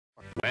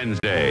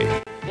Wednesday.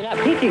 You're not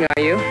peeking,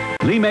 are you?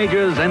 Lee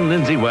Majors and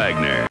Lindsay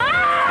Wagner.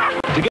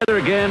 Together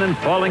again and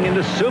falling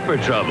into super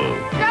trouble.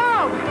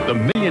 No! The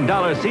 $1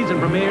 million season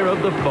premiere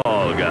of The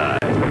Fall Guy.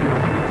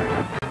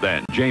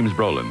 Then James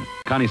Brolin,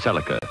 Connie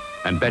Selica,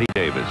 and Betty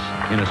Davis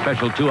in a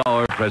special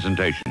 2-hour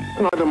presentation.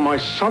 Neither my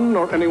son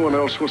nor anyone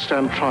else will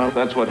stand trial.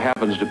 That's what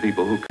happens to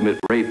people who commit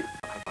rape.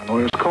 My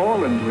lawyer's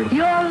call and we'll...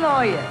 You're a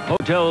lawyer.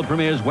 Hotel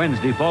premieres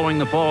Wednesday following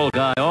The Fall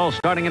Guy, all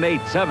starting at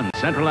 8, 7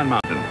 Central and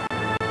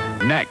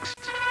Mountain. Next.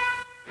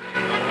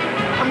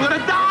 I'm gonna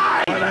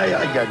die!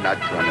 You're not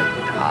gonna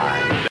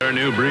die. They're a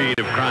new breed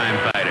of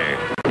crime fighter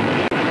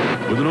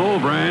with an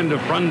old brand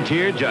of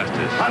frontier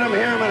justice. Hunt him,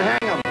 hear him, and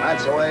hang him.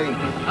 That's the way.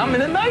 I'm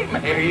in a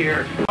nightmare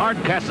here.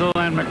 Hardcastle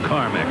and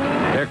McCormick.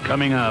 They're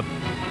coming up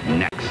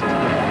next.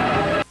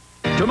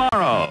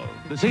 Tomorrow,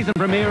 the season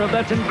premiere of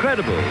That's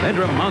Incredible.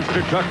 Enter a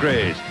monster truck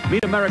race.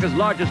 Meet America's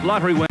largest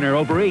lottery winner,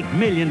 over $8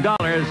 million,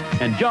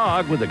 and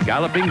jog with a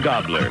galloping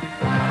gobbler.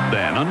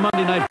 Then, on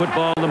Monday Night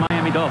Football, the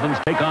Miami Dolphins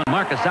take on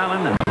Marcus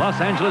Allen and the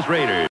Los Angeles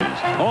Raiders.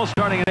 All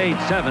starting at 8,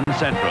 7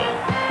 Central.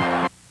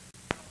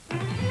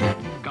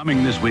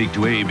 Coming this week to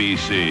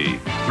ABC,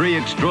 3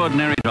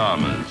 extraordinary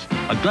dramas,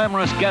 a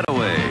glamorous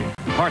getaway,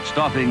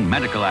 heart-stopping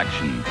medical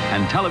action,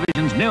 and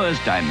television's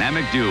newest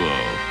dynamic duo.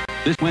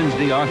 This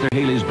Wednesday, Arthur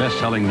Haley's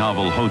best-selling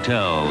novel,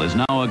 Hotel, is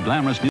now a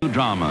glamorous new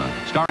drama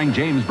starring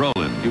James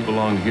Brolin. You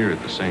belong here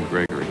at the St.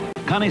 Gregory.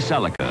 Connie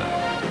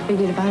Selica.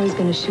 Figured if I was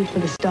going to shoot for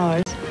the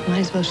stars, might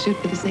as well shoot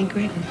for the St.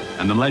 Gregory.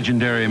 And the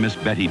legendary Miss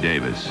Betty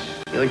Davis.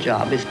 Your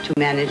job is to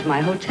manage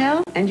my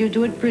hotel, and you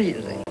do it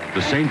brilliantly.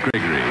 The St.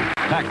 Gregory,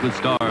 packed with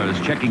stars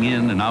checking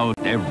in and out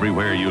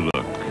everywhere you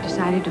look. I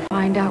decided to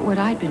find out what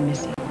I'd been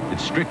missing.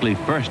 It's strictly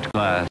first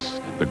class,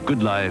 but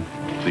good life,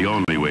 the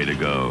only way to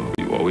go.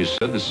 You always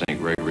said the St.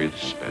 Gregory is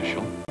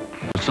special.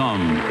 For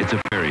some, it's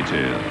a fairy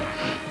tale.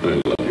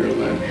 I love your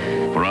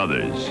lunch. For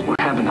others, We're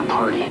having a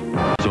party.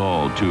 it's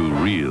all too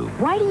real.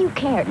 Why do you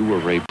care? You were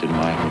raped in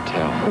my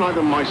hotel.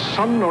 Neither my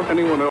son nor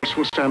anyone else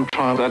will stand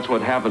trial. That's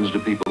what happens to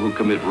people who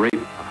commit rape.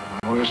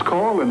 My lawyer's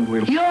call and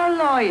we'll... Your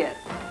lawyer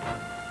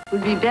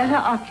would be better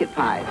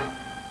occupied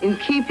in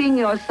keeping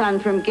your son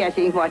from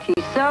getting what he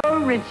so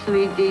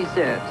richly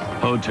deserves.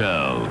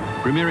 Hotel,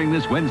 premiering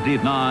this Wednesday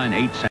at 9,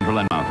 8 Central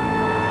and Mountain.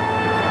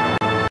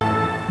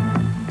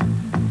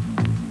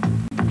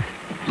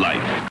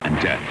 Life and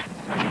death.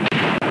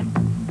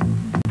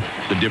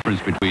 The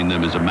difference between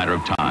them is a matter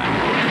of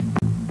time.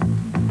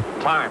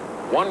 Time.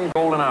 1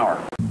 golden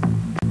hour.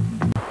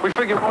 We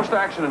figure most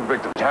accident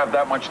victims have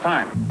that much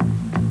time.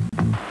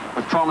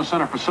 With trauma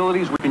center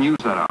facilities, we can use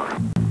that hour.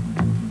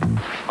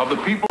 Of the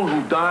people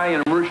who die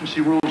in emergency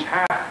rooms,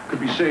 half could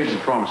be saved in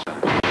trauma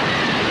centers.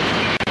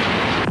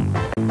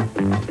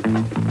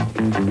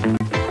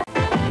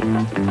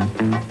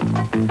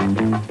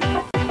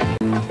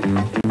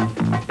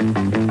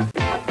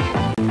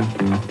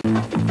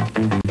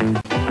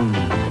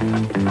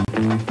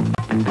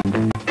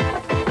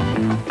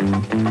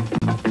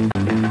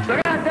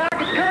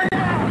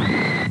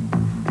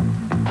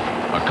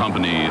 A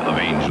company of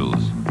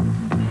angels,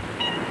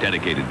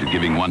 dedicated to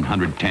giving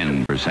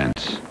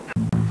 110%.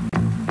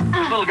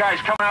 Little guy's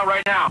coming out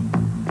right now.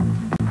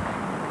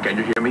 Can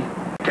you hear me?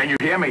 Can you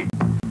hear me?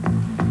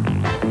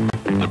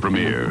 The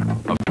premiere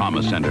of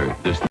Trauma Center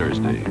this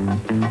Thursday.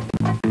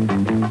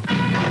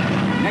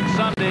 Next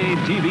Sunday,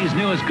 TV's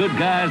newest good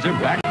guys are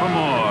back for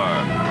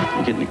more.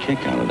 You're getting a kick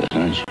out of this,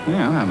 aren't you?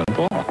 Yeah, I'm having a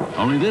ball.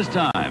 Only this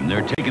time,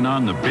 they're taking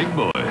on the big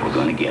boys. We're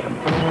gonna get him.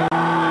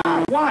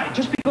 Why?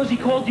 Just because he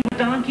called you a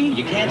donkey?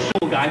 You can't sue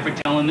a guy for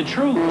telling the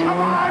truth.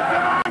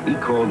 He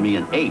called me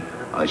an ape,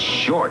 a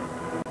short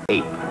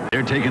ape.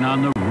 They're taking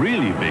on the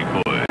really big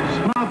boys.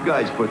 Mob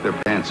guys put their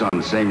pants on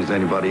the same as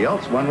anybody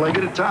else, one leg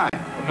at a time.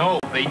 No,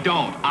 they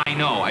don't. I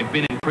know. I've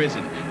been in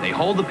prison. They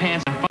hold the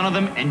pants in front of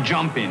them and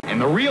jump in. And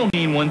the real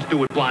mean ones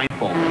do it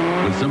blindfold.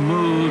 With some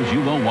moves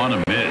you won't want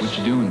to miss. What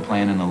you doing,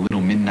 planning a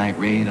little midnight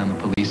raid on the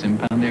police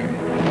impound area?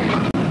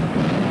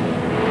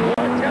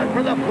 Watch out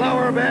for the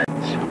flower beds.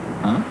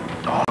 Huh?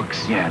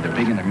 Dogs. Yeah, they're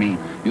big and they're mean.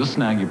 You'll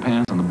snag your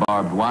pants on the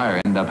barbed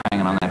wire, end up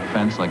hanging on that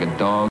fence like a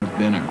dog's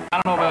dinner.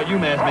 I don't know about you,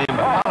 man,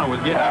 but I was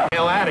getting the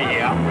hell out of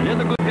here. They're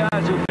the good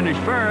guys who finish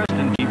first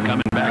and keep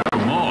coming back for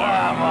more.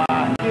 Come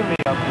on, give me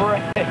a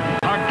break.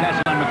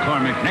 Hardcastle and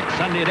McCormick next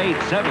Sunday at 8,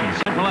 7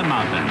 Central and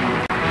Mountain.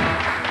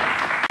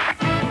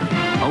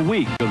 A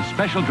week of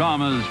special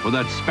dramas for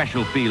that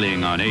special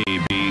feeling on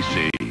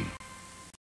ABC.